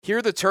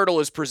Here the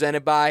Turtle is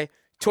presented by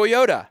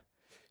Toyota.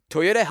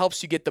 Toyota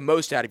helps you get the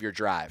most out of your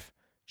drive.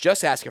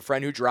 Just ask a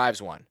friend who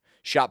drives one.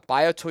 Shop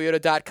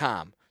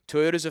buyatoyota.com,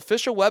 Toyota's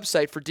official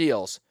website for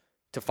deals,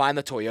 to find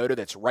the Toyota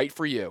that's right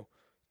for you.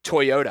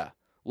 Toyota.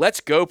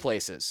 Let's go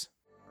places.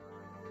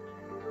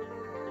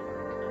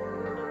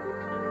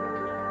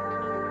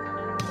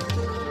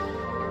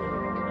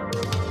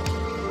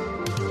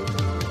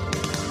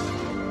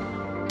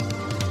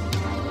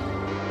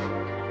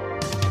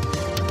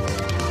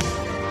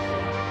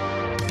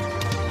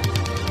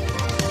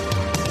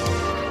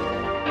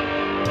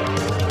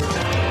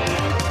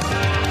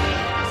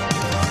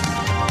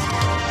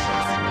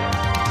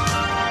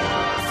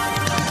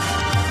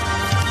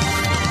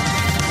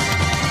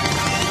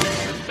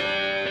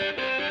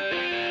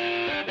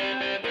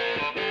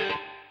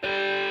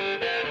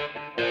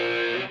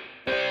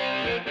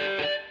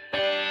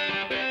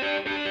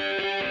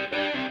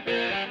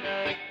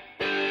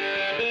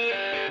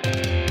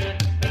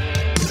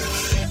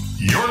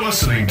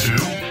 Listening to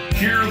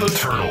Hear the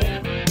Turtle.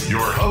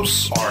 Your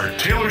hosts are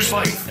Taylor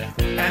Slife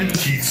and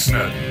Keith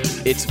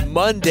Smith. It's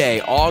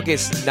Monday,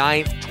 August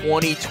 9th,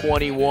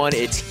 2021.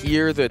 It's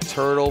Hear the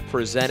Turtle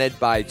presented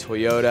by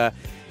Toyota.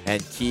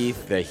 And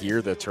Keith, the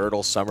Hear the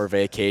Turtle summer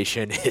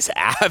vacation is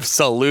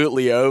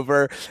absolutely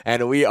over,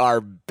 and we are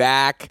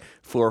back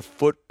for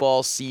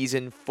football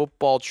season,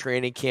 football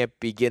training camp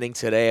beginning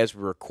today as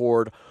we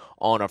record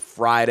on a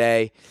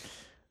Friday.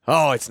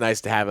 Oh, it's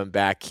nice to have him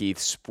back, Keith.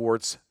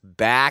 Sports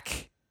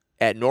back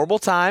at normal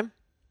time,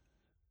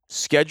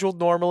 scheduled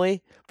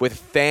normally, with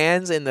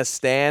fans in the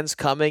stands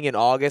coming in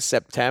August,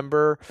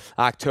 September,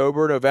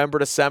 October, November,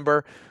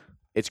 December.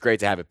 It's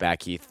great to have it back,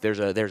 Keith. There's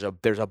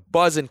a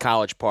buzz in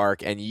College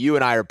Park, and you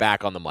and I are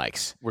back on the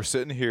mics. We're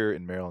sitting here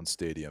in Maryland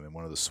Stadium in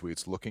one of the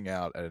suites, looking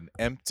out at an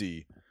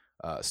empty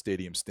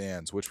stadium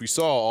stands, which we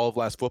saw all of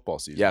last football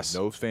season. Yes.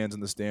 No fans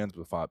in the stands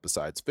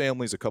besides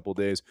families a couple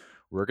days.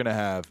 We're going to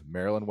have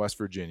Maryland, West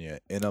Virginia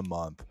in a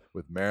month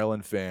with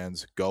Maryland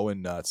fans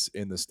going nuts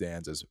in the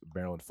stands as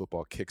Maryland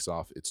football kicks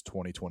off its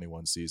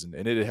 2021 season.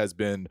 And it has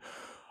been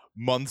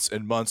months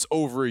and months,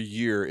 over a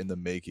year in the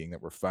making, that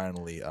we're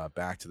finally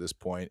back to this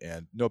point,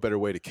 and no better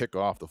way to kick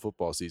off the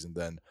football season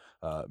than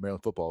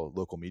Maryland Football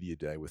Local Media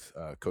Day with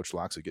Coach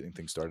Locksley getting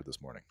things started this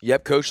morning.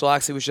 Yep, Coach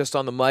Locksley was just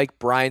on the mic.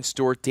 Brian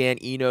Stewart,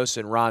 Dan Enos,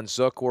 and Ron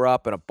Zook were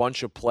up, and a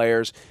bunch of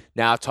players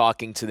now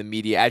talking to the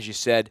media. As you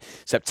said,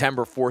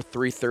 September 4th,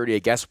 3:30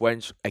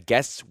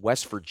 against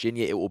West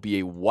Virginia. It will be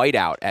a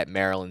whiteout at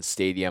Maryland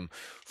Stadium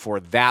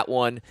for that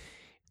one.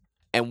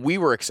 And we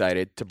were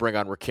excited to bring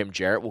on Rakim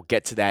Jarrett. We'll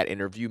get to that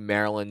interview.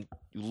 Maryland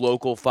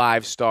local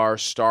 5-star,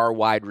 star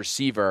wide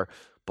receiver.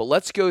 But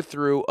let's go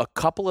through a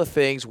couple of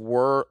things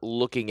we're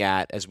looking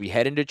at as we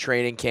head into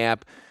training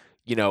camp.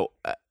 You know,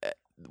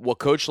 what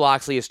Coach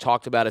Locksley has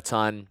talked about a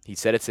ton. He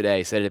said it today.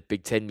 He said it at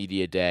Big Ten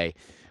Media Day.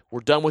 We're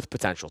done with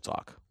potential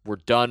talk. We're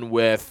done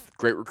with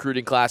great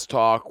recruiting class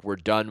talk. We're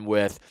done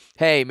with,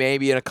 hey,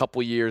 maybe in a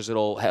couple years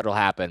it'll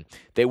happen.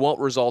 They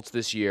want results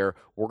this year.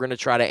 We're going to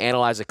try to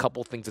analyze a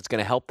couple things that's going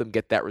to help them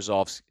get that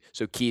results.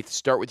 So, Keith,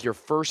 start with your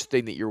first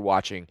thing that you're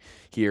watching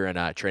here in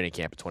training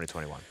camp in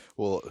 2021.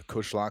 Well,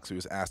 Coach Locksley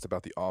was asked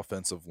about the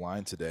offensive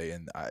line today,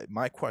 and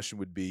my question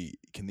would be,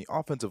 can the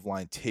offensive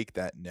line take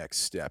that next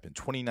step? In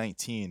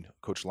 2019,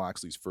 Coach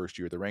Locksley's first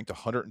year, they ranked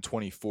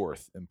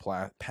 124th in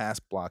pass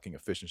blocking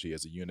efficiency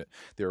as a unit.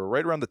 They were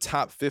right around the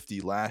top 50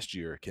 last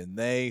year. Can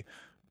they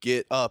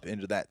get up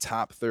into that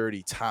top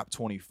 30, top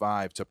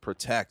 25 to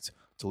protect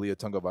Taulia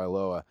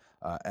Tagovailoa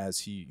as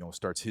he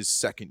starts his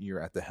second year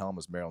at the helm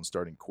as Maryland's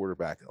starting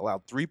quarterback?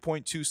 Allowed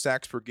 3.2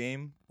 sacks per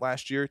game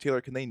last year.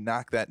 Taylor, can they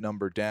knock that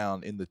number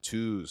down in the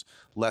twos,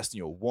 less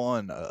than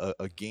one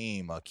a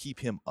game, keep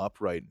him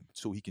upright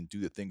so he can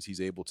do the things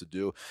he's able to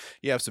do?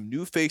 You have some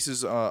new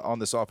faces on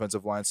this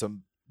offensive line,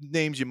 some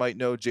names you might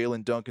know: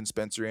 Jalen Duncan,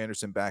 Spencer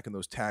Anderson back in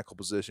those tackle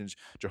positions,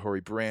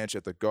 Jahori Branch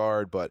at the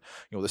guard. But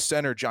the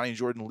center, Johnny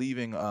Jordan,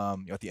 leaving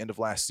at the end of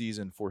last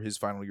season for his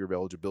final year of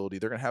eligibility.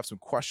 They're going to have some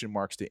question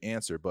marks to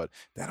answer, but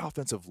that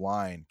offensive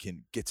line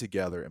can get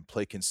together and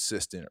play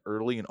consistent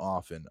early and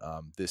often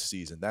this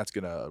season. That's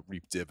going to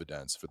reap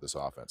dividends for this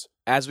offense.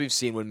 As we've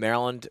seen, when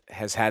Maryland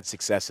has had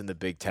success in the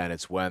Big Ten,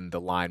 it's when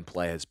the line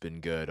play has been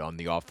good on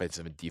the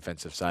offensive and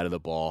defensive side of the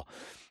ball.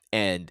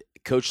 And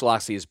Coach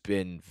Locksley has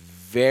been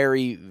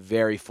very,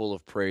 very full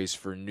of praise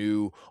for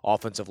new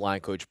offensive line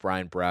coach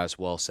Brian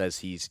Braswell. Says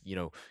he's,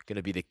 going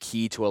to be the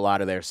key to a lot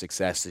of their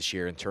success this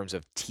year in terms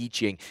of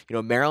teaching.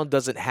 Maryland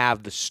doesn't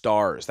have the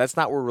stars. That's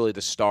not where really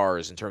the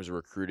stars in terms of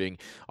recruiting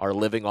are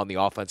living on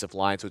the offensive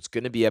line. So it's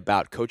going to be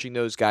about coaching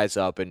those guys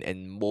up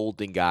and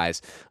molding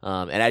guys.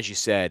 And as you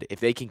said,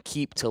 if they can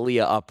keep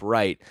Taulia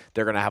upright,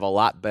 they're going to have a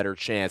lot better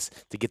chance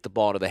to get the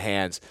ball into the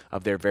hands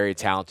of their very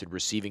talented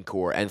receiving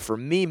core. And for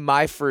me,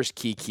 my first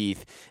key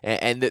Heath.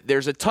 And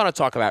there's a ton of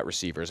talk about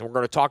receivers, and we're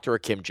going to talk to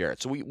Rakim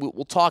Jarrett. So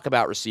we'll talk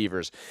about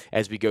receivers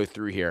as we go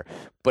through here.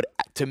 But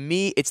to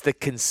me, it's the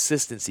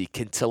consistency.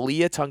 Can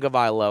Taulia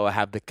Tagovailoa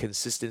have the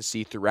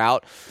consistency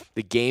throughout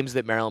the games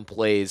that Maryland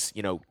plays,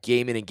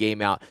 game in and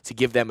game out, to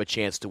give them a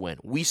chance to win?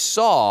 We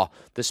saw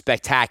the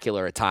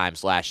spectacular at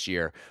times last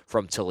year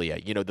from Taulia.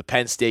 The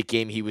Penn State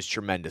game, he was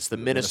tremendous. The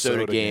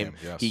Minnesota game,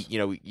 yes.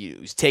 he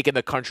was taking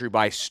the country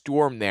by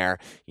storm there,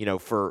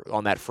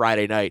 on that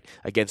Friday night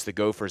against the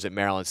Gophers at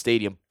Maryland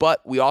Stadium.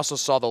 But we also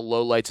saw the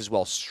lowlights as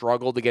well.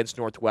 Struggled against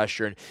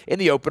Northwestern in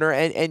the opener,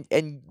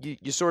 and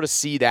you sort of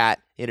see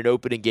that in an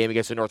opening game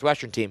against a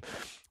Northwestern team.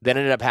 Then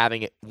ended up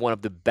having one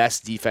of the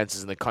best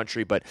defenses in the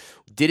country, but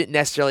didn't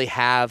necessarily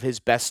have his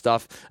best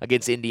stuff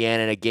against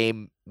Indiana in a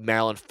game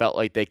Maryland felt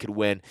like they could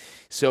win.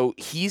 So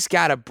he's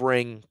got to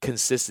bring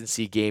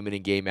consistency game in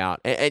and game out.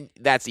 And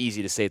that's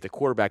easy to say at the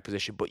quarterback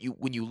position, but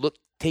when you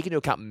take into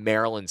account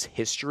Maryland's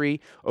history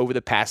over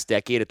the past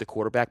decade at the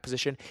quarterback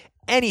position,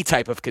 any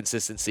type of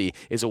consistency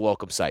is a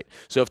welcome sight.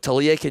 So if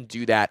Taulia can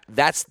do that,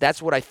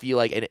 that's what I feel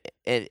like.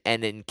 And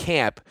in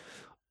camp,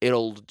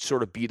 it'll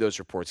sort of be those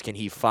reports. Can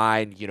he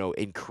find,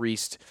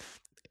 increased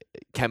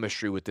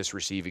chemistry with this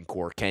receiving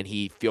core? Can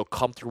he feel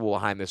comfortable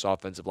behind this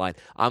offensive line?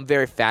 I'm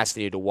very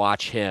fascinated to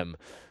watch him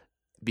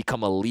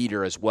become a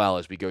leader as well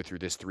as we go through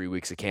this 3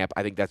 weeks of camp.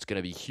 I think that's going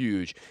to be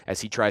huge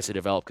as he tries to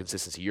develop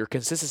consistency. Your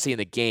consistency in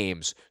the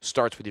games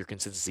starts with your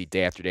consistency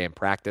day after day in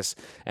practice,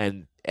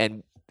 and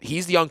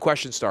he's the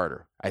unquestioned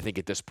starter, I think,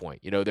 at this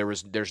point.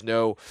 There's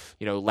no,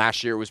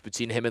 last year it was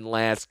between him and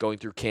Lance going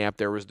through camp.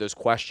 There was those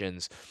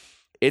questions.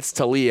 It's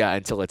Taulia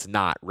until it's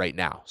not right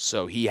now.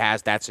 So he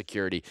has that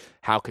security.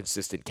 How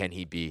consistent can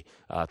he be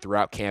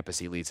throughout camp as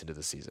he leads into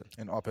the season?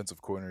 And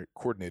offensive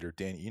coordinator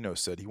Dan Enos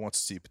said he wants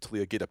to see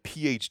Taulia get a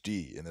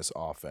PhD in this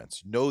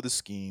offense. Know the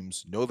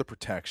schemes, know the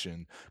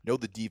protection, know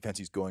the defense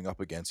he's going up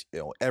against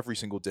every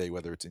single day,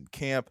 whether it's in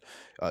camp,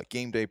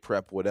 game day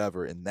prep,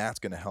 whatever, and that's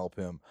going to help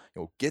him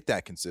get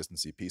that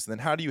consistency piece. And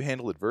then how do you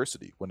handle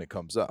adversity when it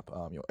comes up?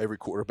 Every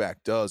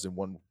quarterback does in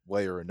one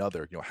way or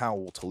another. How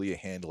will Taulia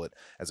handle it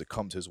as it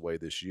comes his way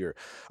this year?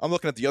 I'm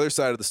looking at the other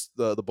side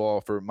of the ball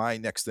for my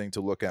next thing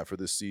to look at for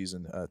this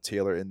season,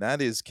 Taylor, and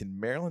that is, can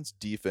Maryland's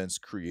defense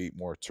create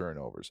more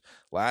turnovers?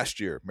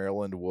 Last year,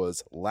 Maryland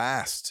was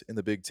last in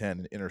the Big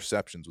Ten in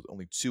interceptions with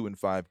only 2 in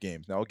 5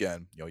 games. Now,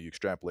 again, you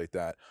extrapolate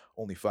that,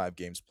 only 5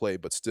 games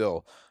played, but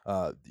still,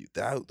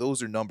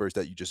 those are numbers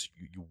that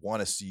you want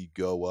to see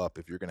go up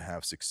if you're going to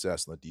have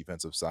success on the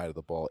defensive side of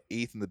the ball.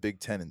 8th in the Big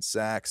Ten in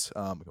sacks,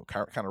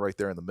 kind of right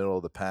there in the middle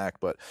of the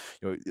pack. But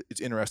it's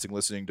interesting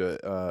listening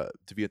to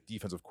be a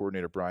defensive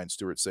coordinator Brian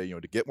Stewart say,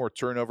 to get more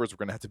turnovers, we're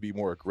going to have to be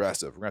more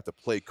aggressive. We're going to have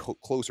to play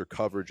closer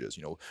coverages.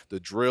 The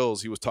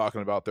drills he was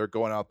talking about, they're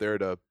going out there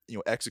to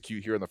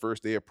execute here on the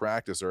first day of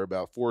practice are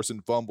about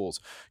forcing fumbles,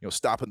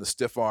 stopping the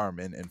stiff arm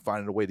and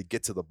finding a way to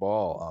get to the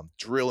ball,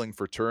 drilling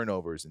for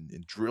turnovers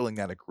and drilling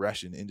that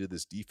aggression into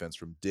this defense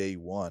from day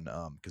one,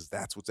 because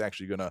that's what's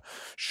actually going to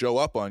show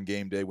up on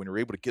game day when you're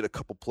able to get a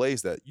couple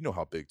plays that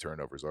how big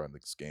turnovers are in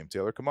this game,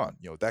 Taylor. Come on,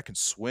 that can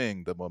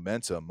swing the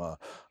momentum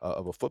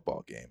of a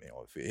football game.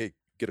 If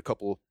get a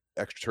couple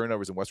extra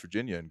turnovers in West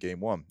Virginia in game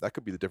 1, that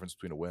could be the difference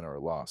between a win or a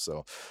loss.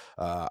 So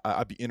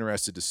I'd be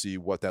interested to see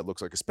what that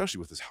looks like, especially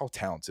with how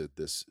talented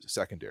this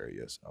secondary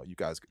is. You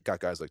guys got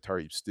guys like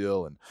Tareeb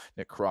Still and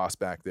Nick Cross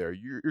back there.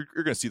 You're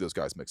going to see those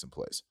guys make some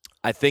plays.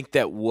 I think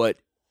that what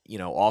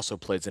also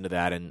plays into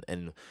that,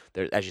 and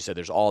there, as you said,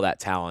 there's all that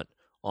talent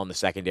on the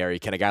secondary.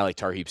 Can a guy like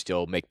Tareeb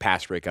Still make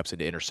pass breakups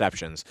into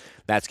interceptions?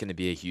 That's going to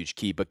be a huge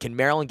key. But can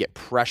Maryland get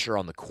pressure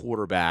on the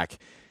quarterback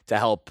to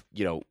help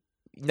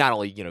not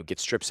only get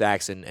strip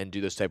sacks and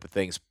do those type of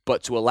things,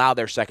 but to allow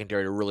their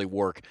secondary to really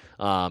work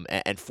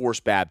and force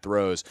bad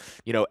throws?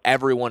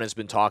 Everyone has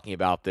been talking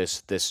about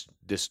this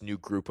new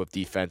group of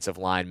defensive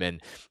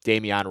linemen: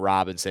 Damian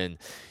Robinson,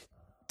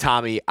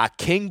 Tommy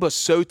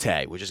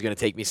Akingbosote, which is going to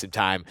take me some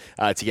time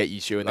to get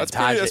used to, and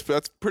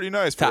that's pretty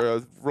nice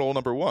for role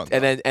number 1.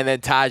 And then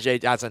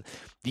Tajay Johnson.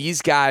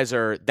 These guys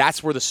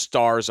that's where the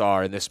stars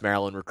are in this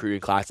Maryland recruiting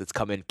class that's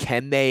come in.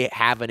 Can they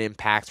have an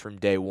impact from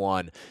day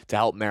one to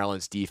help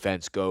Maryland's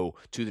defense go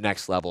to the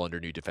next level under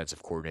new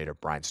defensive coordinator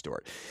Brian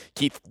Stewart?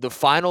 Keith, the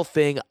final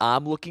thing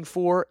I'm looking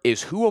for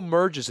is who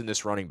emerges in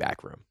this running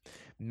back room.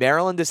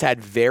 Maryland has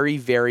had very,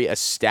 very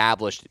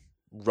established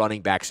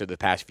running backs over the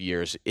past few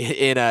years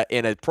in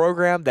a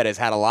program that has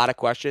had a lot of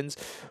questions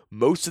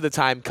most of the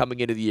time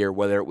coming into the year,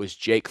 whether it was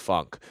Jake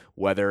Funk,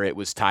 whether it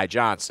was Ty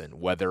Johnson,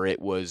 whether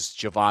it was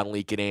Javon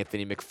Leake and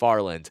Anthony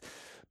McFarland.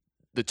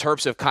 The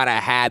Terps have kind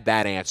of had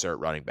that answer at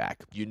running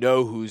back.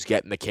 Who's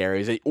getting the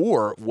carries,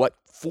 or what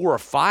 4 or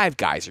 5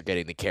 guys are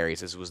getting the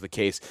carries, as was the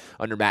case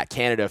under Matt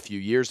Canada a few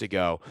years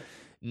ago.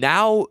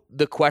 Now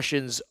the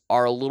questions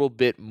are a little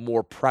bit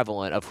more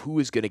prevalent of who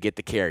is going to get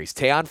the carries.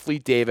 Tayon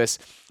Fleet-Davis,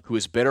 who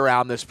has been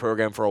around this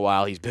program for a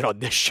while. He's been on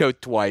this show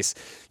twice.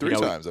 3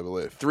 times, I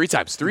believe. 3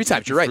 times.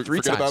 You're right.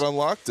 3 times. Forget about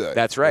Unlock Day.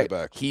 That's right.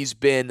 He's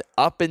been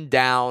up and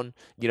down,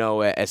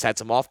 has had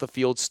some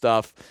off-the-field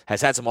stuff,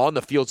 has had some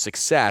on-the-field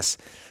success.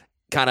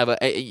 kind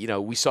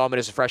of we saw him in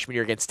his freshman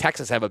year against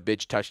Texas have a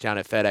big touchdown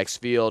at FedEx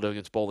Field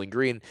against Bowling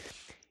Green.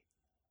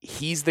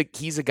 He's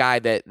a guy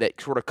that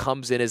sort of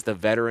comes in as the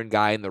veteran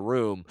guy in the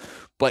room,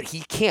 but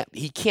he can't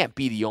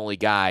be the only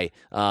guy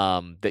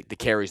that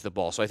carries the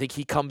ball. So I think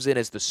he comes in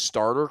as the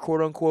starter,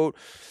 quote unquote.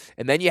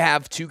 And then you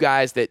have two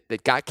guys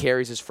that got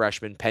carries as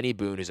freshmen. Penny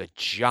Boone is a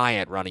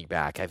giant running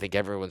back. I think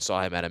everyone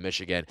saw him out of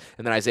Michigan.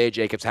 And then Isaiah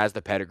Jacobs has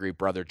the pedigree,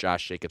 brother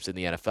Josh Jacobs in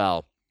the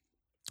NFL.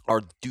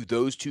 Do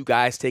those two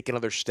guys take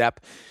another step?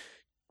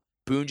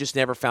 Boone just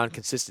never found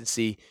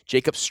consistency.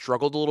 Jacobs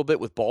struggled a little bit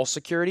with ball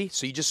security.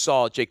 So you just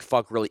saw Jake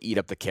Funk really eat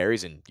up the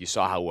carries, and you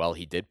saw how well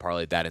he did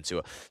parlayed that into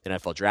an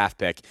NFL draft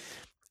pick.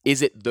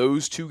 Is it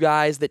those two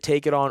guys that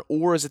take it on,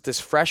 or is it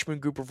this freshman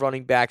group of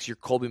running backs, your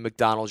Colby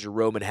McDonald's, your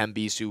Roman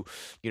Hembees, who,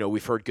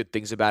 we've heard good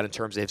things about in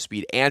terms of his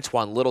speed.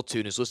 Antoine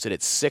Littleton is listed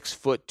at 6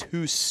 foot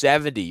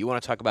 270. You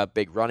want to talk about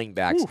big running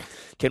backs. Ooh.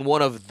 Can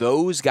one of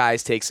those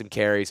guys take some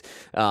carries?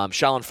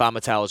 Shalon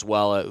Famatau as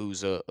well,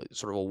 who's a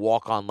sort of a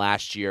walk-on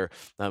last year,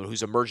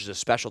 who's emerged as a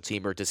special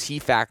teamer. Does he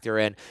factor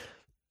in?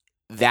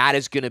 That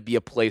is going to be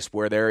a place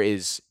where there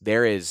is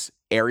areas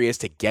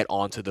to get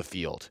onto the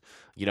field.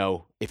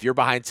 If you're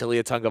behind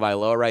Talia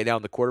Tagovailoa right now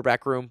in the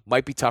quarterback room,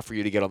 might be tough for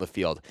you to get on the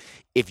field.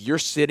 If you're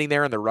sitting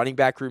there in the running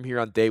back room here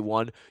on day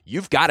one,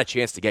 you've got a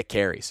chance to get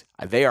carries.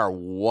 They are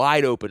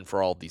wide open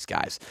for all of these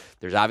guys.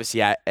 There's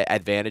obviously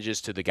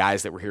advantages to the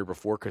guys that were here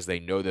before because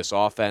they know this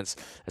offense,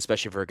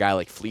 especially for a guy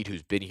like Fleet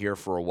who's been here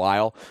for a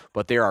while.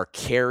 But there are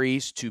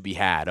carries to be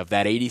had. Of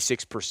that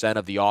 86%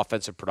 of the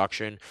offensive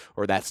production,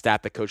 or that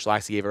stat that Coach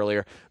Laxey gave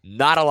earlier,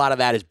 not a lot of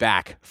that is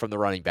back from the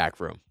running back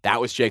room. That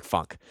was Jake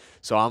Funk.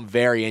 So I'm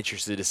very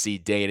interested to see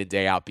day in and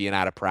day out, being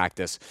out of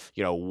practice,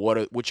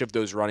 which of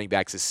those running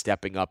backs is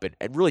stepping up and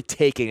really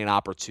taking an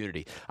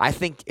opportunity. I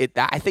think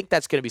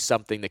that's going to be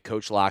something that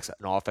Coach Locke,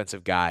 an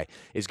offensive guy,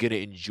 is going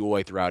to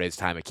enjoy throughout his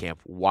time at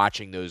camp,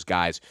 watching those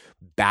guys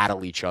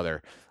battle each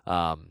other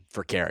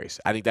for carries.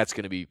 I think that's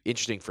going to be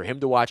interesting for him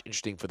to watch,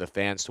 interesting for the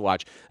fans to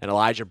watch. And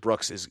Elijah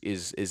Brooks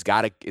is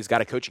got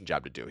a coaching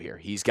job to do here.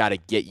 He's got to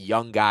get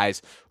young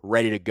guys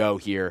ready to go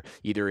here,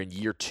 either in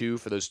year 2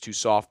 for those 2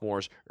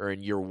 sophomores or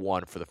in year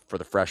 1 for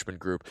the freshman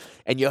group.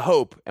 And you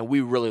hope, and we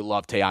really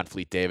love Tayon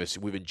Fleet Davis.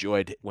 We've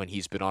enjoyed when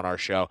he's been on our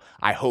show.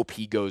 I hope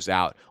he goes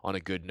out on a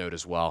good note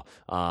as well.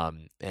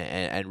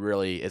 And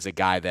really is a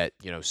guy that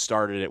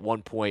started at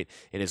one point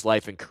in his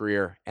life and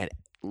career and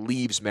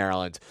leaves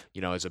Maryland,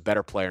 as a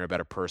better player and a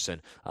better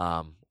person.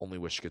 Only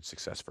wish good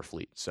success for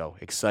Fleet. So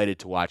excited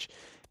to watch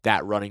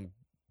that running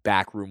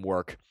back room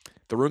work.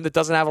 The room that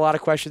doesn't have a lot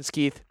of questions,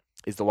 Keith,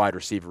 is the wide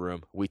receiver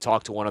room. We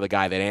talked to one of the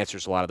guy that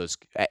answers a lot of those,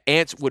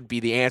 would be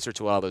the answer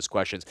to a lot of those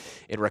questions,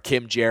 in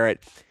Rakim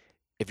Jarrett.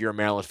 If you're a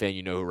Maryland fan,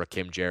 you know who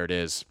Rakim Jarrett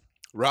is.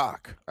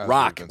 Rock. We're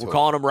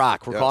calling him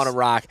Rock. Calling him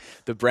Rock.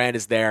 The brand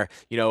is there.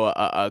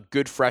 A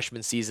good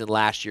freshman season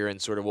last year in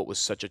sort of what was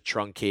such a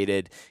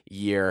truncated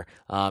year.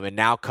 And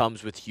now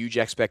comes with huge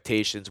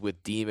expectations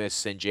with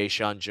Demas and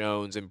Jay-Sean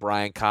Jones and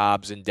Brian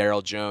Cobbs and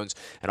Daryl Jones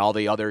and all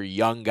the other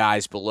young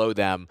guys below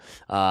them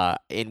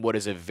in what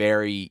is a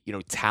very,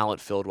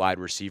 talent-filled wide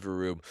receiver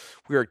room.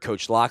 We heard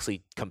Coach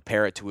Loxley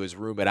compare it to his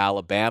room at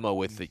Alabama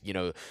with the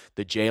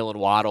Jalen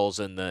Waddles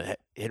and the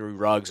Henry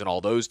Ruggs and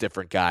all those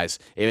different guys.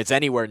 If it's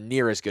anywhere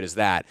near as good as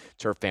that,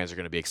 Terp fans are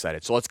going to be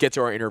excited. So let's get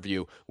to our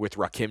interview with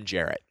Rakim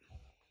Jarrett.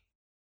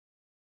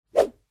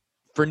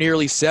 For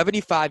nearly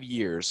 75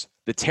 years,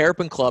 the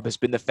Terrapin Club has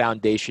been the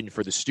foundation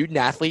for the student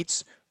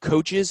athletes,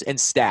 coaches, and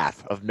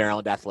staff of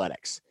Maryland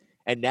Athletics.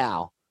 And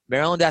now,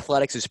 Maryland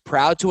Athletics is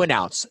proud to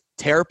announce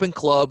Terrapin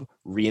Club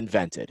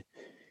Reinvented.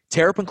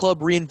 Terrapin Club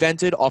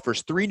Reinvented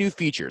offers 3 new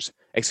features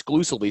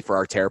exclusively for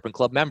our Terrapin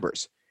Club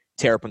members: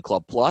 Terrapin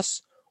Club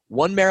Plus,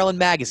 One Maryland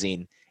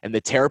Magazine, and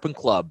the Terrapin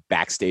Club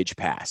Backstage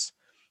Pass.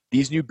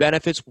 These new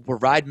benefits will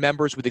provide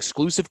members with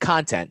exclusive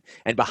content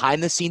and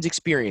behind-the-scenes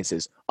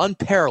experiences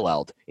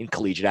unparalleled in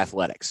collegiate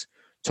athletics.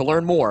 To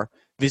learn more,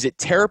 visit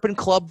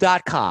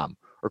terrapinclub.com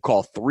or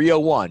call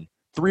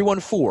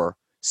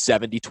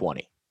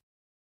 301-314-7020.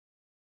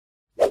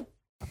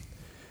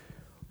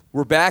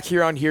 We're back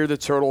here on Hear the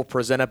Turtle,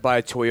 presented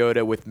by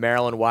Toyota, with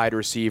Maryland wide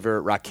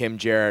receiver Rakim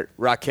Jarrett.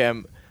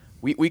 Rakim,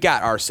 we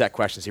got our set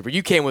questions here, but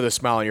you came with a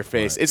smile on your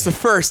face. Right. It's the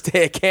first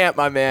day of camp,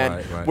 my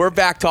man. Right. We're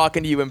back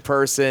talking to you in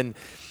person.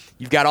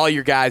 You've got all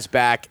your guys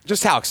back.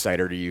 Just how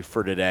excited are you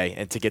for today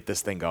and to get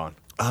this thing going?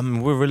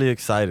 We're really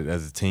excited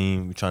as a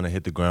team. We're trying to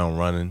hit the ground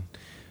running,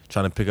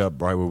 trying to pick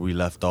up right where we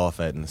left off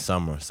at in the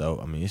summer.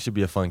 So, it should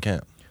be a fun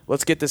camp.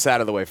 Let's get this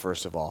out of the way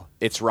first of all.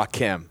 It's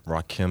Rakim.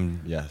 Rakim,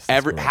 yes.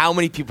 How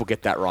many people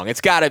get that wrong?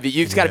 It's got to be.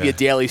 It's got to be a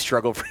daily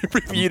struggle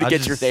for you to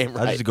get your name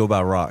right. I just go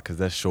by Rock because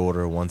that's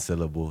shorter, 1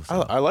 syllable.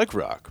 So. I like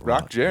Rock.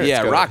 Rock Jarrett.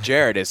 Yeah, Rock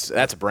Jarrett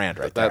that's a brand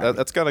right there.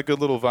 That's got a good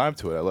little vibe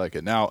to it. I like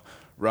it. Now,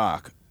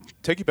 Rock,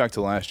 take you back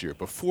to last year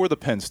before the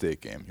Penn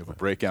State game. You have a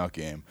breakout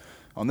game.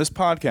 On this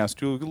podcast,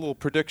 do a little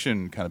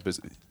prediction kind of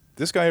business.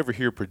 This guy over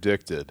here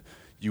predicted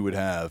you would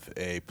have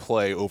a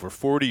play over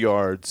 40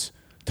 yards.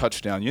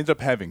 Touchdown. You ended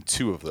up having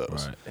 2 of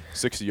those,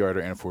 60-yarder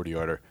and a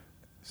 40-yarder.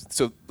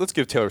 So let's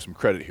give Taylor some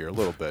credit here a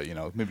little bit,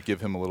 maybe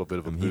give him a little bit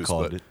of a boost. He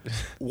called it.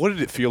 What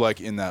did it feel like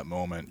in that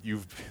moment?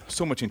 You've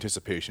so much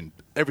anticipation,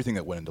 everything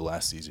that went into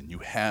last season. You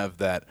have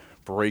that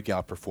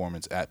breakout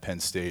performance at Penn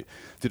State.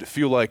 Did it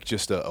feel like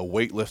just a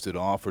weight lifted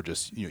off, or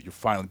just you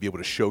finally be able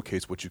to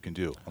showcase what you can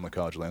do on the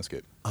college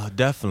landscape?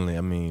 Definitely.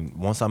 I mean,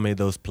 once I made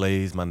those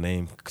plays, my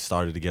name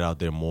started to get out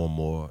there more and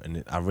more,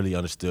 and I really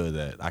understood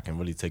that I can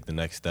really take the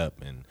next step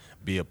and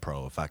be a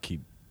pro if I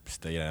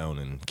stay down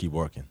and keep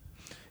working.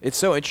 It's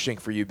so interesting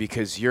for you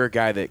because you're a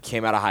guy that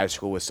came out of high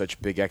school with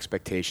such big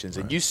expectations,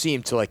 and you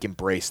seem to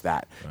embrace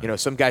that. Right.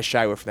 Some guys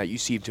shy away from that. You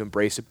seem to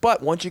embrace it.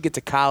 But once you get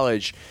to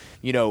college,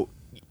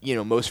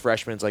 most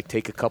freshmen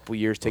take a couple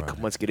years, take a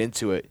couple months to get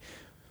into it.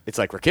 It's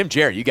like Rakim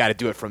Jarrett, you got to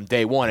do it from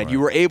day one, and you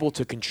were able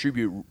to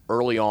contribute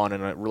early on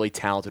in a really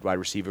talented wide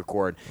receiver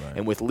core. Right.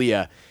 And with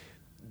Leah,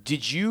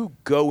 did you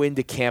go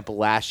into camp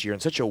last year in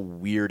such a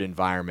weird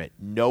environment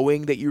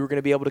knowing that you were going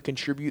to be able to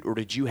contribute, or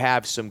did you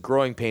have some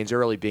growing pains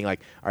early being like,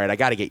 all right, I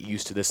got to get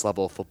used to this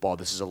level of football.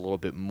 This is a little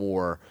bit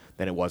more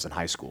than it was in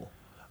high school?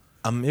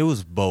 It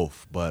was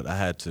both, but I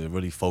had to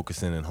really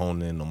focus in and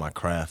hone in on my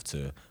craft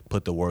to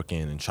put the work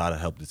in and try to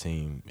help the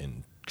team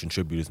and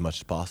contribute as much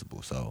as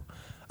possible. So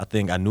I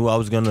think I knew I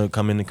was going to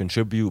come in and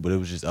contribute, but it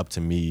was just up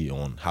to me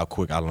on how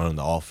quick I learned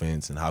the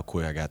offense and how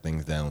quick I got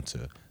things down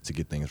to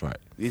get things right.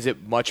 Is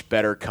it much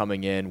better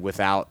coming in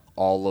without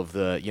all of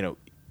the,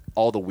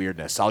 all the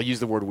weirdness? I'll use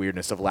the word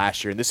weirdness of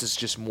last year, and this is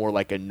just more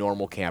like a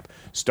normal camp,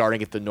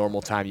 starting at the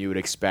normal time you would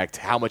expect.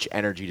 How much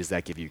energy does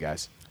that give you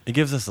guys? It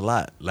gives us a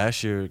lot.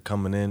 Last year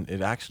coming in,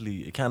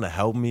 it kind of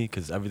helped me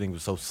because everything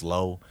was so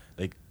slow.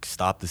 They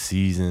stopped the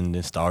season,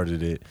 then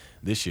started it.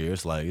 This year,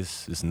 it's like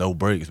it's no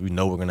breaks. We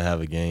know we're going to have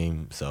a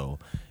game, so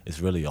it's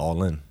really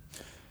all in.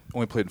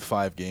 Only played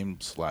 5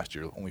 games last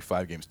year, only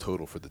 5 games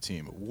total for the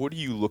team. What are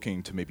you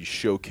looking to maybe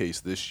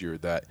showcase this year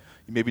that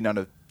you maybe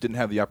didn't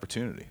have the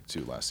opportunity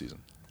to last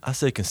season? I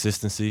say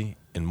consistency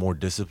and more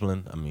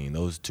discipline. I mean,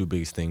 those are two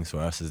biggest things for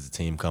us as a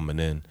team coming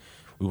in.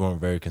 We weren't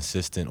very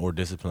consistent or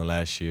disciplined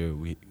last year.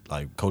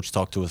 Coach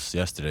talked to us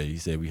yesterday. He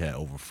said we had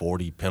over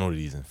 40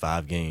 penalties in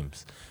 5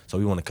 games. So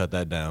we want to cut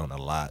that down a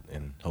lot,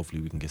 and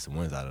hopefully we can get some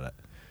wins out of that.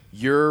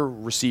 Your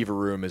receiver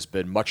room has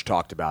been much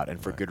talked about, and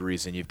for good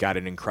reason. You've got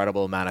an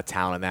incredible amount of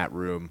talent in that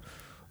room.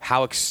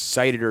 How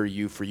excited are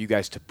you for you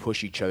guys to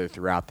push each other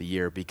throughout the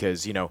year?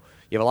 Because, you have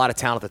a lot of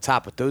talent at the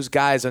top, but those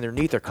guys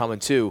underneath are coming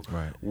too.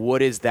 Right.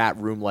 What is that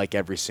room like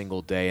every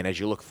single day? And as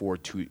you look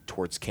forward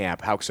towards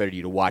camp, how excited are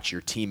you to watch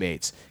your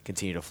teammates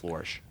continue to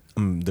flourish?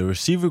 The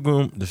receiver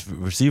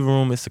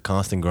room is a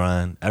constant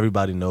grind.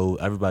 Everybody knows,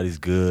 everybody's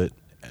good.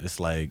 It's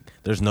like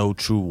there's no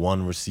true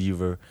one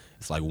receiver.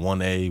 It's like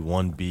 1A,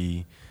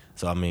 1B.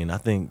 So, I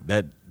think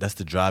that's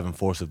the driving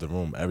force of the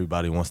room.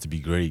 Everybody wants to be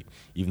great.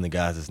 Even the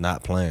guys that's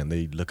not playing,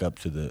 they look up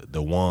to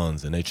the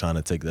ones, and they're trying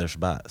to take their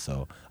spot.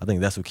 So I think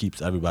that's what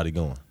keeps everybody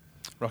going.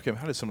 Rakim,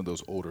 how did some of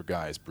those older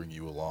guys bring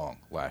you along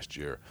last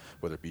year,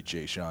 whether it be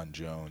Jay Sean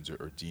Jones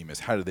or Demas?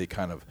 How did they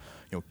kind of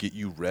get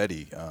you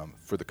ready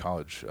for the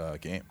college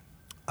game?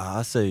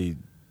 I say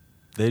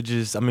they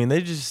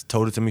just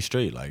told it to me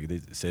straight. Like,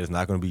 they said it's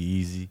not going to be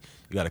easy.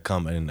 You got to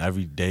come in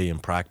every day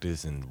and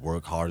practice and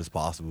work hard as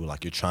possible.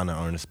 Like, you're trying to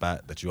earn a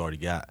spot that you already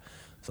got.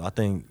 So I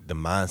think the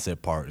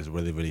mindset part is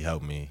really, really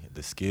helped me.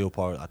 The skill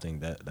part, I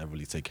think that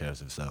really takes care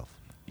of itself.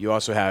 He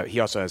also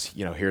has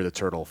Here the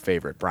Turtle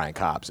favorite Brian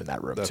Cobbs in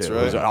that room. That's too.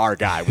 Right. He's our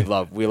guy. We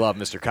love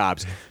Mr.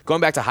 Cobbs.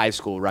 Going back to high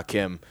school,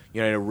 Rakim,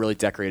 a really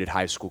decorated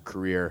high school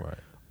career. Right.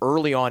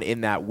 Early on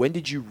in that, when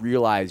did you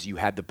realize you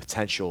had the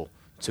potential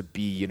to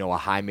be, a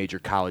high major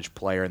college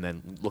player and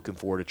then looking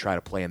forward to try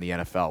to play in the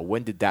NFL?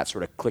 When did that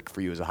sort of click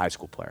for you as a high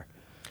school player?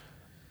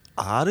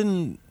 I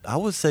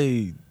would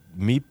say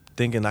me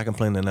thinking I can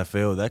play in the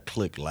NFL, that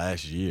clicked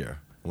last year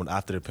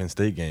after the Penn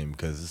State game,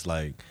 because it's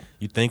like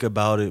you think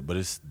about it,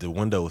 but the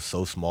window is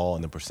so small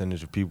and the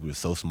percentage of people is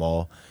so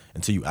small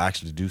until you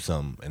actually do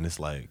something. And it's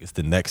like it's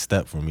the next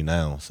step for me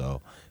now.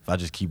 So if I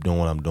just keep doing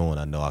what I'm doing,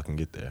 I know I can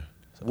get there.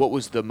 What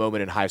was the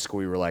moment in high school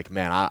where you were like,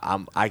 man,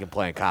 I can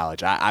play in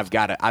college. I've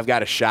got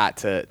a shot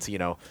to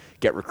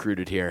get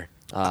recruited here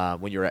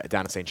when you were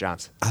down at St.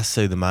 John's? I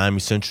say the Miami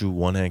Central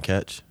one-hand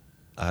catch.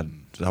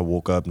 I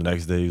woke up the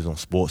next day, he was on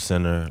Sports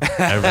Center.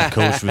 Every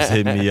coach was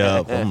hitting me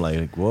up. I'm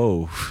like,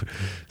 whoa.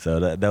 So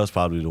that was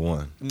probably the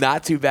one.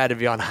 Not too bad to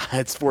be on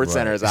Sports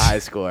Center as a high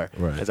schooler.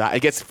 Right. I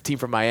guess a team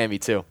from Miami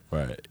too.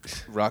 Right.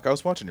 Rock, I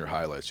was watching your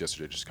highlights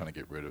yesterday, just kind of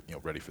get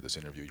ready for this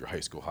interview, your high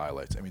school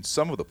highlights.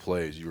 Some of the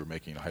plays you were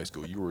making in high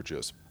school, you were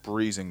just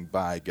breezing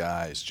by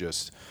guys,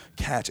 just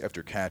catch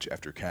after catch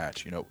after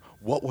catch.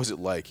 What was it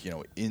like,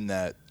 in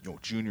that,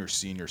 junior,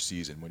 senior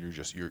season when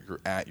you're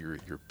at your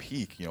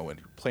peak, and you're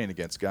playing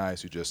against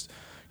guys who just,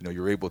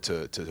 you're able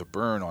to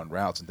burn on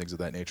routes and things of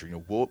that nature.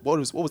 What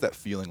was that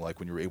feeling like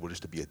when you were able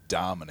just to be a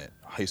dominant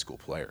high school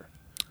player?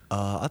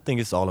 I think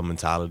it's all a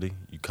mentality.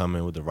 You come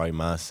in with the right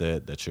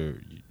mindset that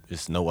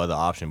it's no other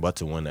option but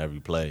to win every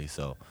play.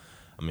 So,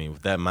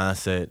 with that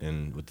mindset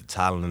and with the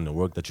talent and the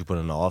work that you put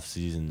in the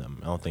offseason,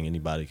 I don't think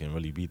anybody can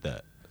really beat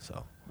that.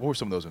 So, What were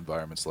some of those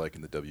environments like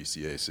in the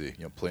WCAC?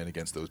 Playing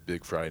against those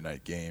big Friday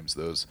night games,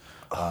 those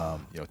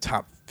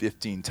top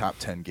 15, top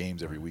 10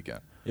 games every weekend.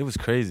 It was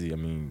crazy. I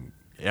mean,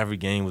 every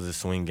game was a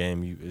swing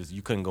game.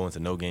 You couldn't go into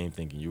no game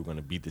thinking you were going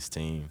to beat this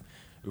team.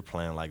 We were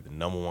playing like the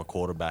 #1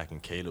 quarterback in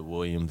Caleb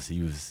Williams.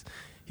 He was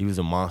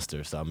a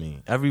monster. So I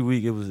mean, every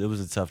week it was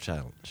a tough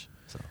challenge.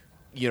 So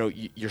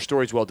your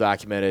story's well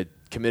documented.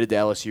 Committed to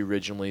LSU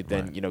originally,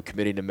 then right.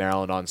 Committing to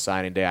Maryland on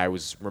signing day. I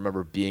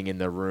remember being in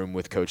the room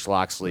with Coach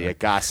Locksley at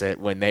Gossett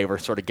when they were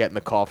sort of getting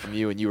the call from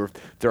you, and you were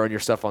throwing your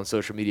stuff on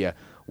social media.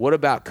 What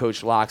about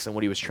Coach Locks and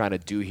what he was trying to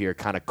do here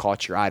kind of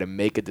caught your eye to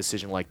make a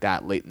decision like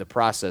that late in the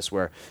process,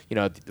 where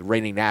the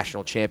reigning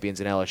national champions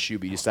in LSU,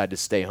 but you decided to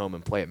stay home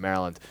and play at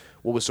Maryland?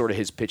 What was sort of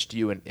his pitch to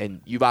you?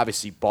 And you've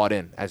obviously bought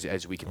in,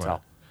 as we can right.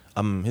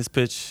 tell. His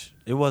pitch,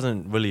 it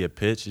wasn't really a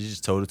pitch. He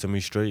just told it to me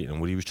straight, and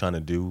what he was trying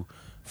to do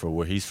for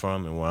where he's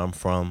from and where I'm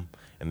from,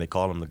 and they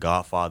call him the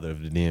Godfather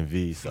of the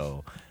DMV.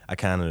 So I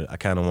kind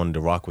of wanted to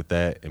rock with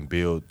that and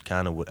build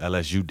kind of what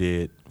LSU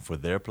did for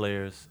their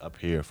players up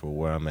here for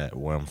where I'm at,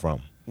 where I'm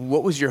from.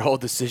 What was your whole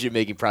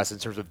decision-making process in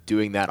terms of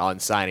doing that on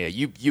signing?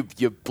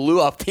 You blew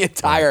up the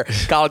entire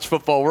college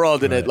football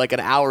world in like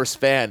an hour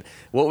span.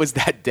 What was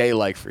that day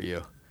like for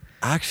you?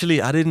 Actually,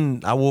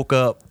 I woke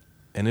up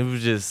and it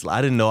was just,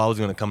 I didn't know I was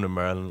going to come to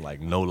Maryland, like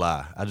no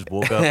lie. I just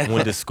woke up,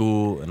 went to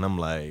school, and I'm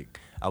like,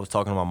 I was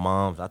talking to my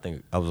mom. I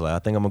think I'm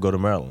gonna go to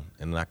Maryland,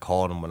 and then I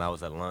called him when I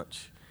was at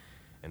lunch,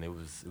 and it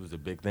was a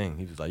big thing.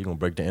 He was like, "You're gonna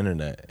break the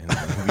internet," and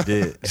we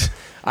did.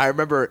 I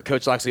remember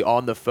Coach Locksley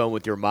on the phone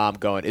with your mom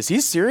going, "Is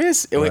he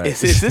serious? Right.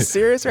 Is this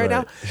serious right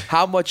Right. now?"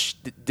 How much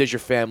does your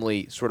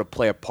family sort of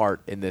play a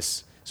part in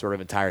this sort of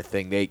entire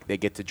thing? They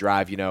get to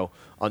drive,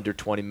 under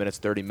 20 minutes,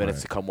 30 minutes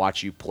Right. to come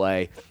watch you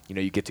play.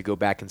 You get to go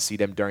back and see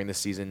them during the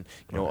season,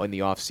 Right. in the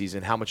off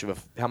season. How much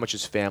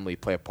does family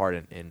play a part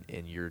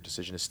in your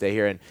decision to stay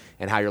here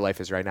and how your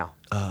life is right now?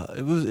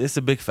 It's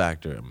a big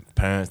factor.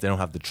 Parents, they don't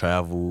have to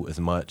travel as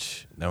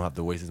much. They don't have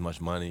to waste as much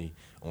money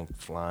on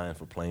flying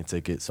for plane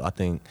tickets. So I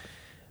think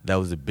that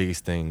was the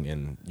biggest thing.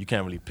 And you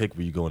can't really pick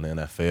where you go in the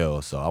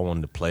NFL. So I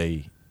wanted to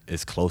play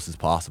as close as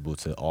possible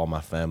to all my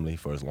family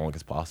for as long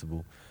as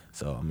possible.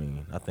 So, I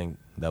mean, I think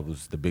that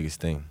was the biggest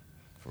thing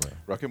for me.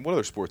 Rakim, what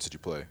other sports did you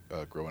play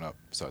growing up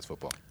besides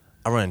football?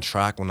 I ran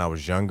track when I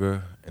was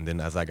younger, and then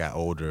as I got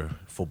older,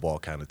 football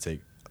kind of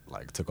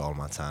took all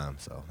my time.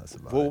 So that's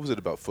about What it. was it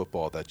about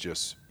football that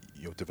just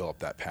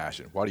developed that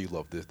passion? Why do you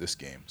love this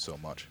game so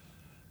much?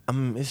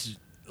 It's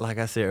like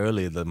I said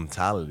earlier, the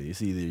mentality.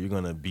 It's either you're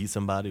gonna beat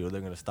somebody or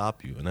they're gonna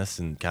stop you, and that's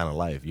in kind of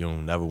life. You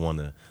don't never want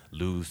to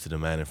lose to the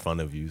man in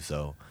front of you.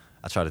 So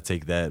I try to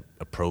take that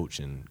approach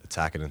and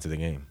attack it into the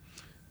game.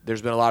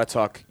 There's been a lot of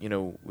talk,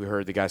 we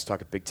heard the guys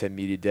talk at Big Ten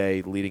Media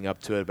Day leading up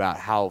to it about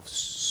how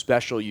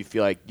special you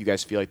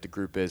guys feel like the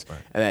group is, right.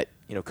 and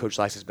that, Coach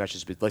Lykes'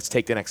 message is, let's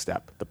take the next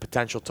step. The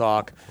potential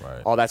talk,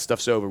 Right. all that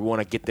stuff's over. We want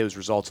to get those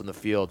results on the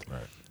field.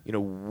 Right.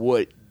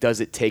 What does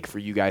it take for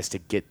you guys to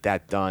get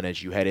that done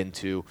as you head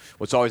into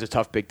what's always a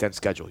tough Big Ten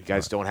schedule? You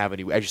guys Right. don't have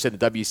any, as you said, the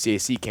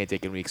WCAC can't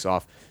take any weeks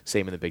off.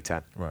 Same in the Big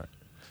Ten. Right.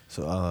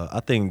 So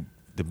I think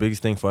the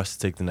biggest thing for us to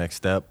take the next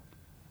step,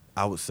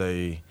 I would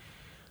say,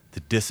 the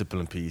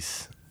discipline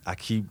piece. I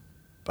keep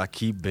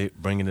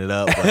bringing it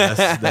up, but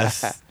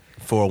that's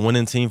for a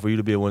winning team. For you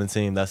to be a winning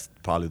team, that's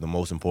probably the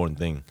most important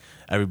thing.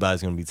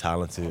 Everybody's going to be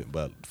talented,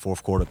 but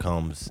fourth quarter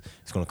comes,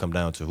 it's going to come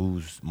down to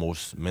who's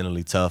most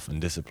mentally tough and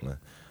disciplined.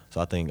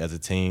 So I think as a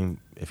team,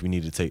 if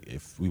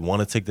we want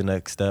to take the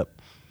next step,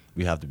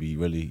 we have to be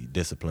really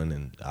disciplined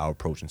in our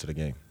approach into the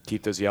game.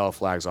 Keep those yellow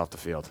flags off the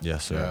field.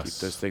 Yes, sir. Yes. Keep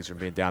those things from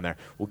being down there.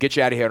 We'll get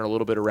you out of here in a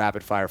little bit of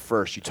rapid fire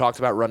first. You talked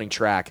about running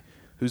track.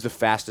 Who's the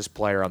fastest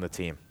player on the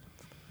team?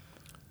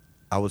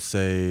 I would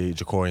say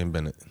Jacorian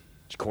Bennett.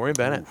 Jacorian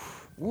Bennett.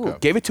 Ooh, Okay.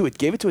 gave it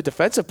to a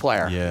defensive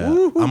player. Yeah,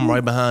 Woo. I'm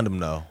right behind him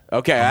though.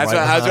 Okay, I'm that's right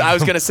what I was behind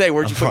going to say.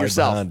 Where'd you I'm put right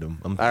yourself? behind him.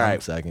 I'm All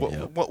right. second. Well,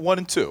 Yeah. 1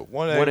 and 2.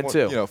 1 and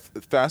 2.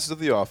 Fastest of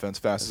the offense,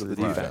 fastest of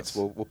the Right. defense.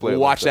 We'll play. We'll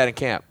watch that in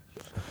camp.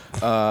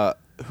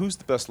 Who's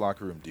the best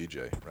locker room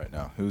DJ right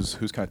now? Who's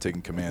kind of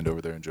taking command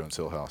over there in Jones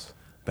Hill House?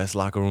 Best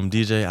locker room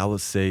DJ, I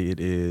would say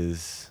it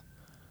is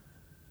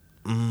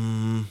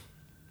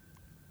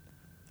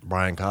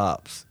Brian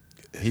Cobbs.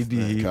 He's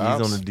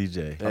Cobbs? on the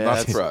DJ. I'm not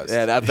surprised.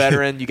 Yeah, that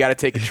veteran, you got to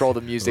take control of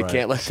the music. Right.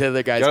 Can't let the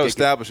other guys Got to get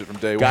establish it from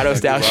day one. Got to Like your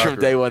establish from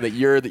locker day room. one that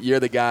you're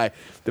the guy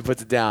that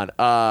puts it down.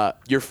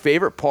 Your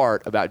favorite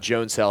part about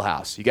Jones Hill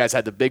House? You guys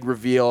had the big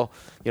reveal,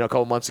 a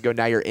couple months ago.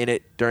 Now you're in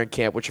it during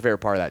camp. What's your favorite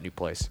part of that new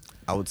place?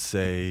 I would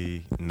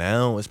say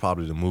now it's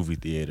probably the movie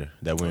theater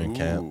that we're in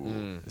camp.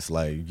 Ooh. It's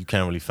like you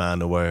can't really find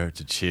nowhere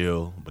to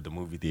chill, but the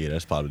movie theater,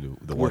 that's probably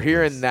the We're one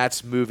hearing place.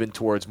 that's moving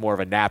towards more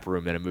of a nap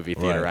room than a movie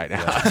theater right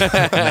now.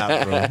 Yeah.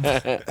 Nap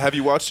room. Have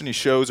you watched any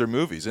shows or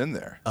movies in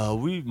there?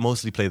 We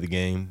mostly play the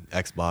game,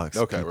 Xbox.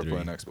 Okay, we're P3.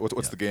 playing next.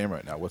 What's the game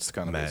right now? What's the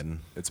kind of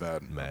Madden. It's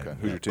Madden. Madden. Okay.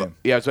 Who's your team?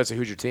 Yeah, I was about to say,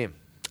 who's your team?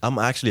 I'm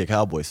actually a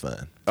Cowboys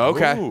fan.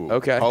 Okay, Ooh,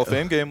 okay. Hall of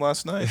Fame game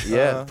last night.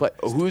 Yeah.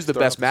 Who's the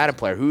start best off- Madden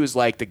player? Who is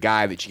like the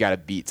guy that you got to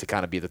beat to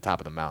kind of be at the top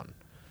of the mountain?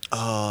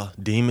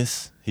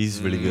 Demas,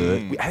 he's really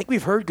good. I think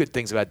we've heard good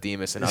things about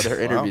Demas in other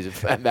interviews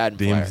of Madden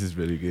player. Demas is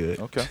really good.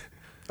 Okay.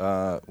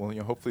 Well,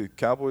 hopefully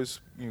Cowboys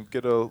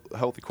get a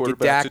healthy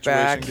quarterback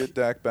situation, get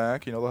Dak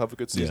back. They'll have a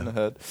good season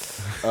ahead.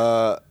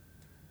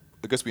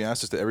 I guess we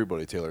asked this to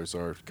everybody, Taylor. Is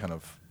our kind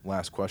of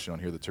last question on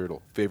Hear the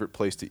Turtle. Favorite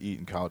place to eat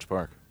in College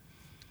Park?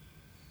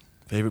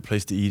 Favorite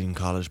place to eat in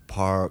College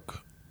Park?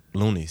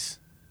 Looney's.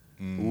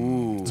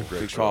 Ooh, that's a great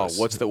good call. choice.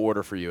 What's the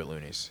order for you at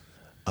Looney's?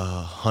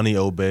 Honey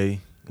Old Bay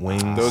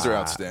wings. Those are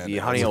outstanding.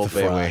 The Honey Old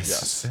Bay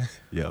wings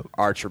Yes.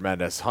 are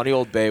tremendous. Honey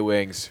Old Bay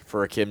wings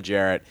for Rakim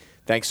Jarrett.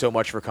 Thanks so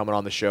much for coming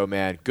on the show,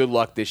 man. Good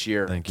luck this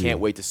year. Thank you. Can't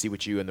wait to see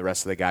what you and the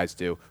rest of the guys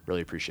do.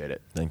 Really appreciate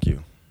it. Thank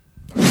you.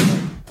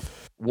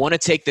 Want to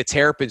take the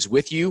Terrapins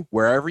with you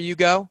wherever you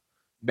go?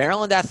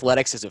 Maryland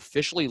Athletics has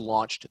officially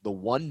launched the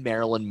One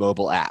Maryland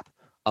mobile app,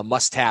 a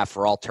must-have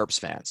for all Terps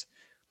fans.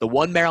 The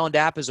One Maryland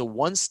app is a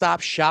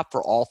one-stop shop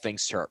for all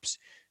things Terps,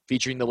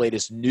 featuring the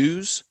latest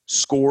news,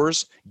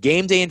 scores,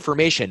 game day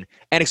information,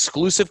 and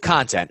exclusive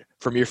content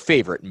from your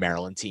favorite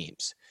Maryland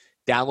teams.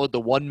 Download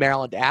the One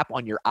Maryland app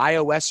on your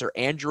iOS or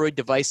Android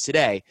device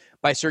today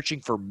by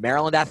searching for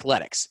Maryland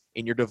Athletics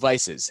in your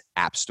device's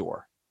app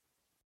store.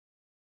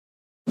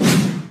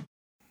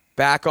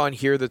 Back on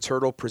Hear the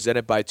Turtle,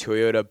 presented by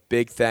Toyota.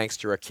 Big thanks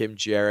to Rakim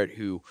Jarrett,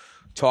 who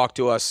talked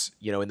to us,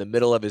 in the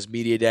middle of his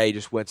media day. He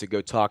just went to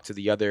go talk to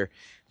the other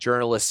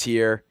journalists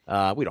here.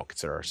 We don't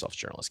consider ourselves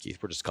journalists, Keith.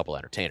 We're just a couple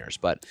entertainers.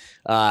 But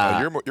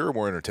you're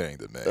more entertaining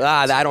than me.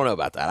 I don't know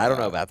about that. I don't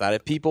know about that.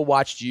 If people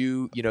watched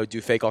you,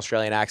 do fake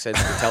Australian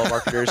accents for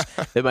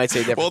telemarketers, they might say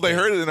different. Well, they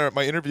things. heard it in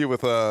my interview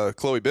with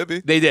Chloe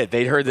Bibby. They did.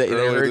 They heard that. They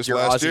Earlier heard this your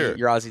last year.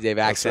 Aussie Dave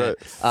accent.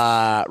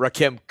 Right.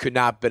 Rakim could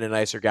not have been a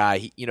nicer guy.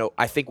 He,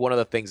 I think one of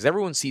the things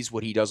everyone sees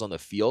what he does on the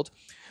field.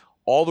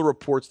 All the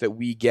reports that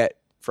we get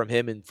from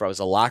him and from as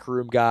a locker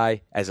room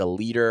guy, as a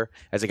leader,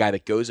 as a guy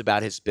that goes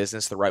about his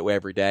business the right way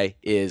every day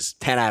is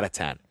 10 out of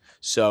 10.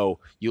 So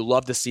you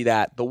love to see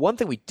that. The one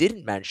thing we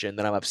didn't mention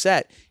that I'm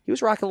upset, he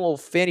was rocking a little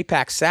fanny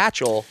pack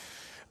satchel.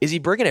 Is he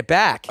bringing it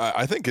back?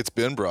 I think it's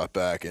been brought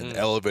back and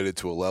elevated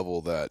to a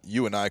level that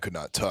you and I could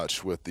not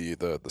touch with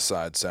the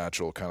side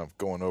satchel kind of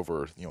going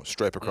over,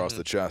 stripe across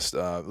the chest.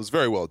 It was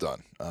very well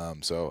done.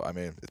 So, I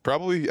mean, it's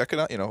probably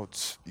economic,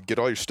 you get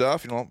all your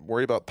stuff. You don't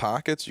worry about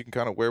pockets. You can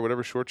kind of wear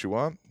whatever shorts you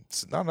want.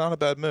 It's not a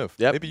bad move.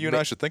 Yep. Maybe you and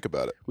I should think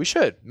about it. We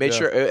should. Make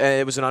sure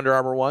it was an Under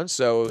Armour one,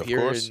 so Of here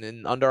course.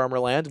 in Under Armour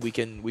land, we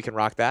can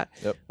rock that.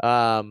 Yep.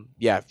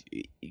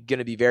 Going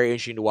to be very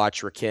interesting to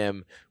watch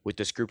Rakim with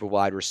this group of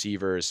wide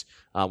receivers,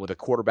 with a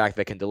quarterback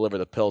that can deliver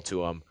the pill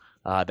to him.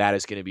 That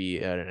is going to be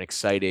an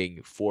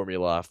exciting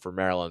formula for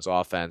Maryland's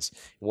offense,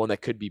 one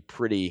that could be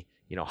pretty,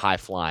 high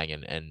flying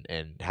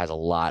and has a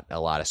lot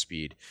of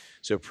speed.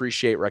 So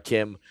appreciate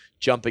Rakim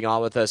jumping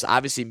on with us.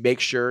 Obviously, make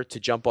sure to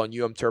jump on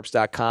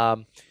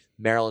umterps.com.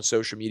 Maryland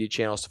social media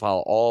channels to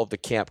follow all of the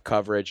camp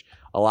coverage.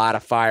 A lot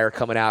of fire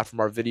coming out from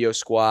our video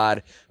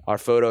squad, our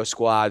photo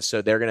squad.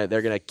 So they're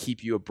gonna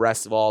keep you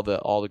abreast of all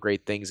the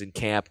great things in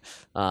camp,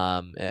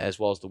 as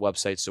well as the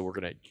website. So we're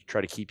gonna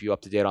try to keep you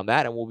up to date on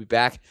that, and we'll be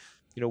back,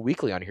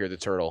 weekly on Hear the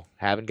Turtle,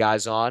 having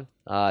guys on.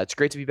 It's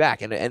great to be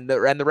back, and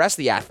the rest of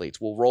the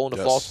athletes will roll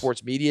into Fall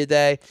Sports Media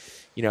Day.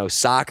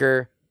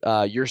 Soccer.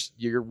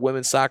 Your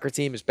women's soccer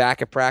team is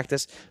back at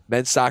practice.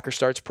 Men's soccer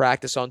starts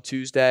practice on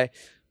Tuesday.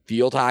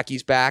 Field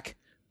hockey's back.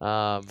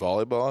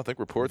 Volleyball, I think,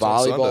 reports on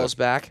Sunday. Volleyball is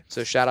back.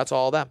 So shout out to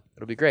all of them.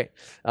 It'll be great.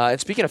 And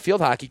speaking of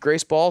field hockey,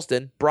 Grace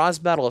Ballston,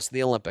 bronze medalist in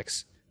the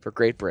Olympics for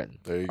Great Britain.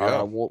 There you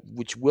go.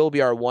 Which will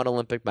be our one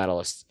Olympic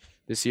medalist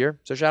this year.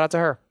 So shout out to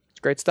her.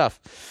 It's great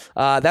stuff.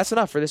 That's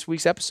enough for this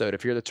week's episode.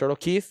 If you're the Turtle,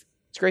 Keith,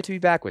 it's great to be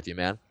back with you,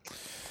 man.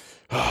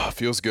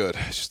 Feels good.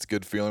 It's just a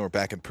good feeling. We're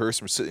back in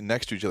person. We're sitting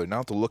next to each other. Not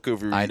have to look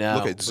over. I know.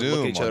 Look at Zoom.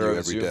 Look at each other over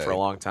every Zoom day. for a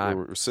long time.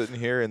 We're sitting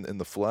here in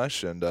the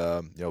flesh, and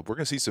we're going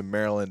to see some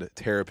Maryland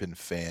Terrapin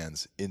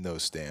fans in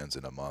those stands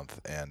in a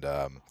month, and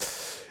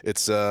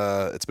it's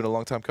been a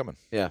long time coming.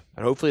 Yeah,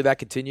 and hopefully that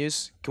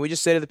continues. Can we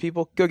just say to the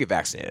people, go get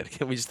vaccinated?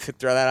 Can we just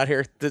throw that out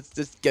here?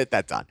 Just get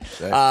that done.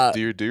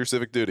 Hey, do your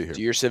civic duty here.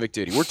 Do your civic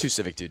duty. We're two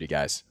civic duty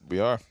guys. We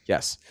are.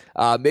 Yes.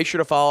 Make sure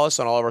to follow us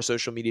on all of our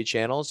social media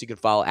channels. You can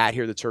follow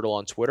 @HearTheTurtle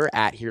on Twitter,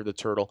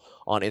 @HearTheTurtle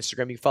on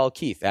Instagram. You can follow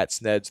Keith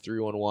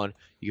 @Sneds311.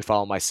 You can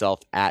follow myself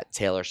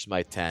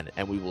 @TaylorSmythe10.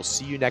 And we will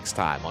see you next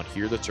time on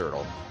Hear the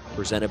Turtle,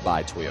 presented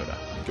by Toyota.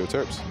 Go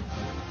Terps.